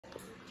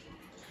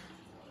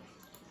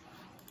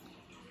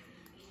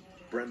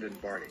Brendan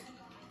Barney.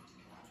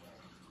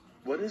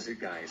 What is it,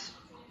 guys?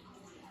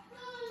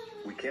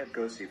 We can't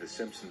go see the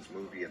Simpsons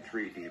movie in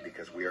 3D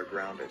because we are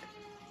grounded.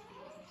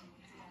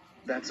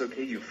 That's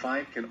okay, you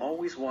five can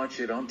always watch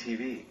it on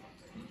TV.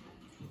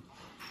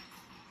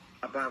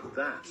 About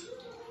that.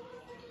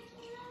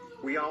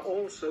 We are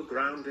also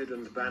grounded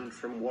and banned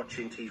from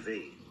watching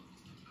TV.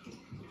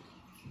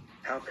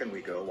 How can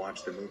we go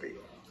watch the movie?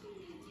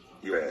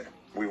 Yeah,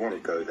 we want to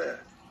go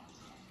there.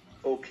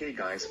 Okay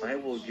guys, I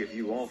will give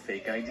you all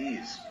fake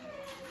IDs.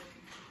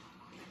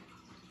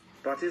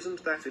 But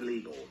isn't that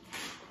illegal?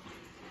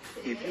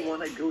 If you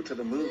want to go to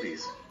the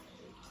movies,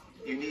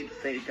 you need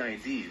fake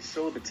IDs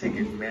so the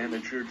ticket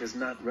manager does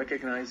not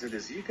recognize it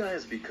as you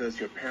guys because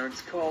your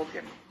parents called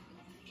him.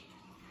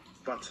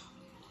 But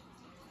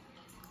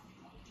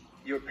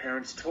your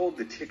parents told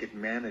the ticket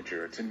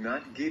manager to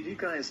not give you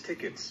guys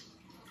tickets.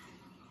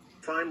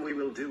 Fine, we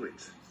will do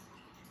it.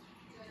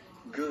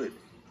 Good.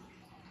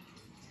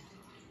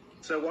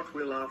 So what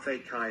will our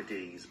fake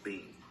IDs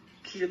be?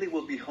 Keely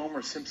will be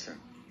Homer Simpson.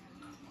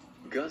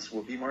 Gus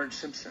will be Marge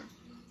Simpson.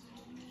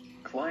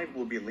 Clyde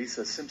will be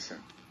Lisa Simpson.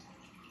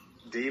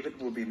 David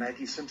will be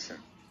Maggie Simpson.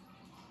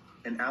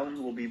 And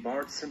Alan will be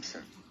Bart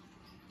Simpson.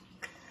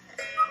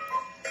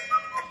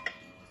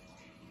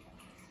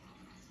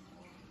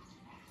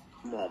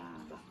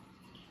 Mom.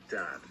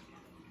 Dad.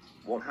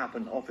 What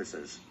happened,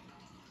 officers?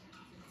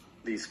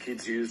 These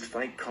kids used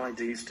fake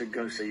IDs to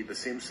go see the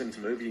Simpsons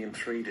movie in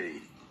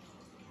 3D.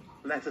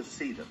 Let us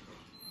see them.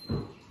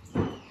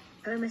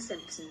 Homer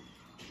Simpson.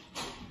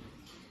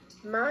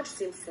 Marge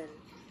Simpson.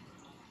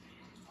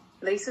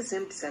 Lisa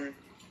Simpson.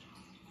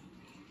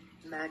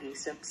 Maggie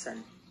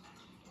Simpson.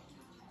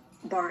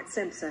 Bart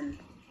Simpson.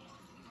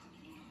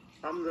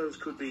 Those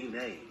could be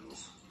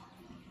names.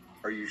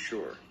 Are you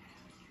sure?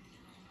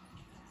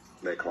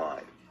 They're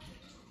Clyde.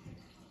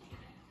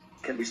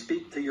 Can we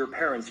speak to your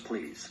parents,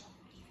 please?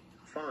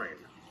 Fine.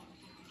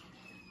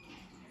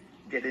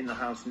 Get in the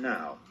house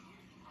now.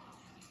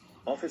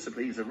 Officer,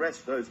 please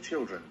arrest those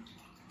children.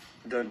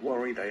 Don't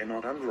worry, they are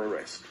not under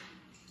arrest.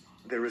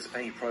 There is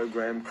a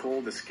program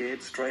called the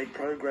Scared Straight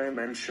program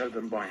and show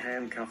them by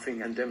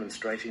handcuffing and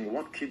demonstrating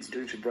what kids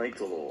do to break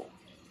the law.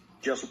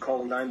 Just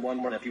call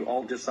 911 if you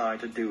all decide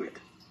to do it.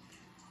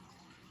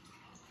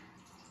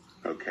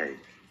 Okay.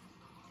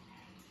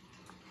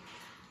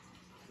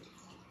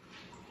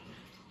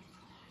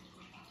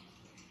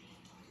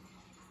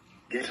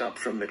 Get up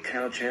from the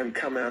couch and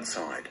come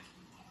outside.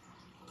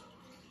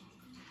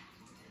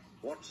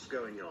 What's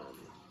going on?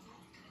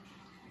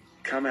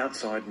 Come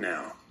outside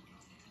now.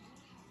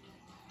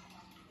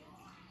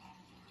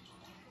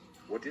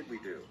 What did we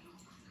do?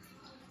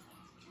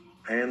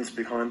 Hands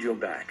behind your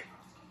back.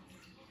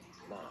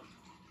 Mom.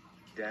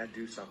 Dad,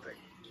 do something.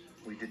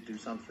 We did do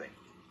something.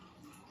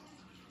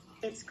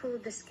 It's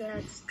called the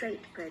Scared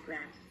Straight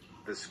program.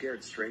 The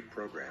Scared Straight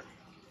program.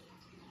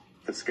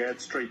 The Scared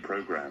Straight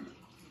program.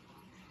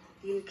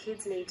 You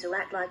kids need to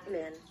act like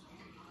men.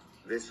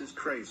 This is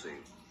crazy.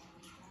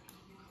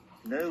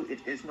 No, it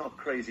is not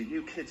crazy.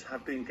 You kids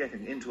have been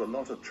getting into a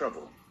lot of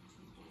trouble.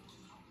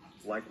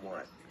 Like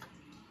what?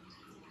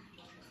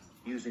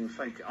 Using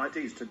fake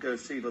IDs to go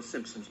see the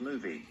Simpsons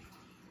movie.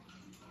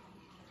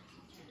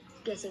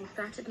 Getting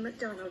fat at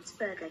McDonald's,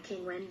 Burger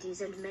King,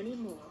 Wendy's and many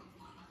more.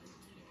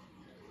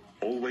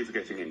 Always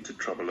getting into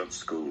trouble at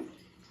school.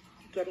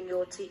 Getting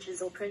your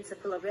teachers or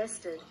principal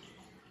arrested.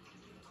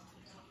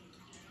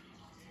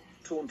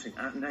 Taunting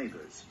at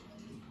neighbors.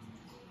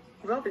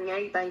 Robbing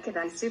a bank at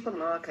a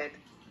supermarket.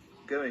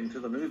 Going to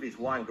the movies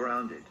while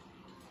grounded.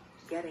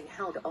 Getting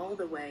held all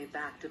the way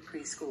back to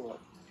preschool.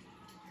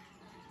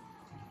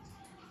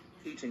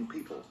 Eating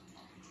people.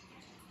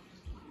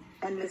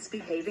 And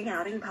misbehaving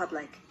out in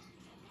public.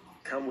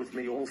 Come with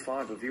me, all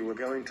 5 of you are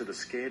going to the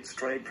Scared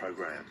Straight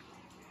program.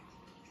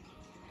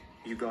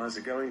 You guys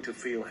are going to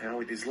feel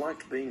how it is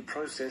like being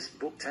processed,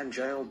 booked and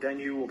jailed, then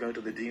you will go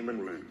to the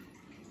demon room.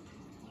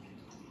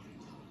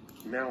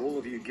 Now all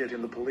of you get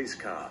in the police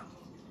car.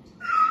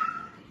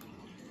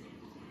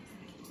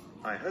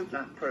 I hope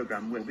that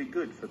program will be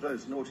good for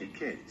those naughty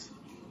kids.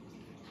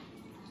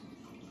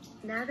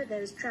 Now that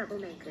those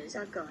troublemakers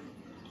are gone,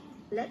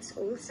 let's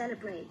all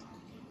celebrate.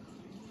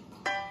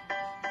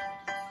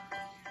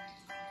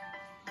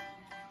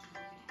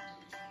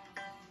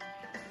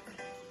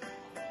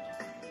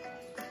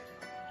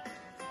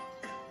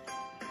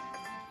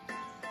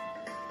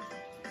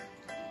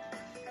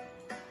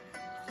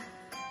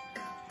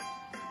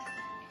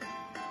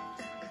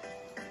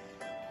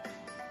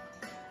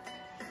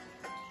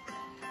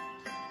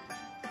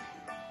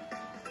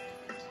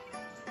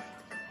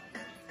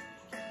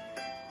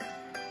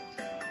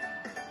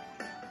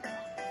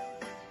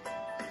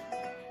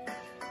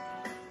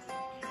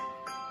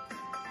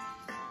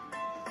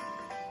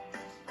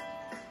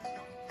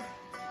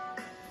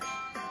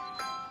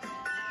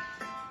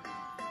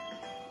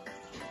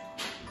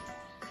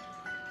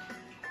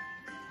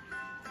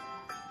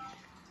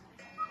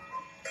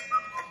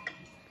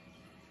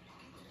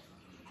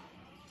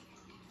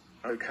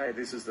 Okay,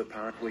 this is the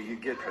part where you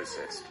get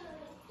processed.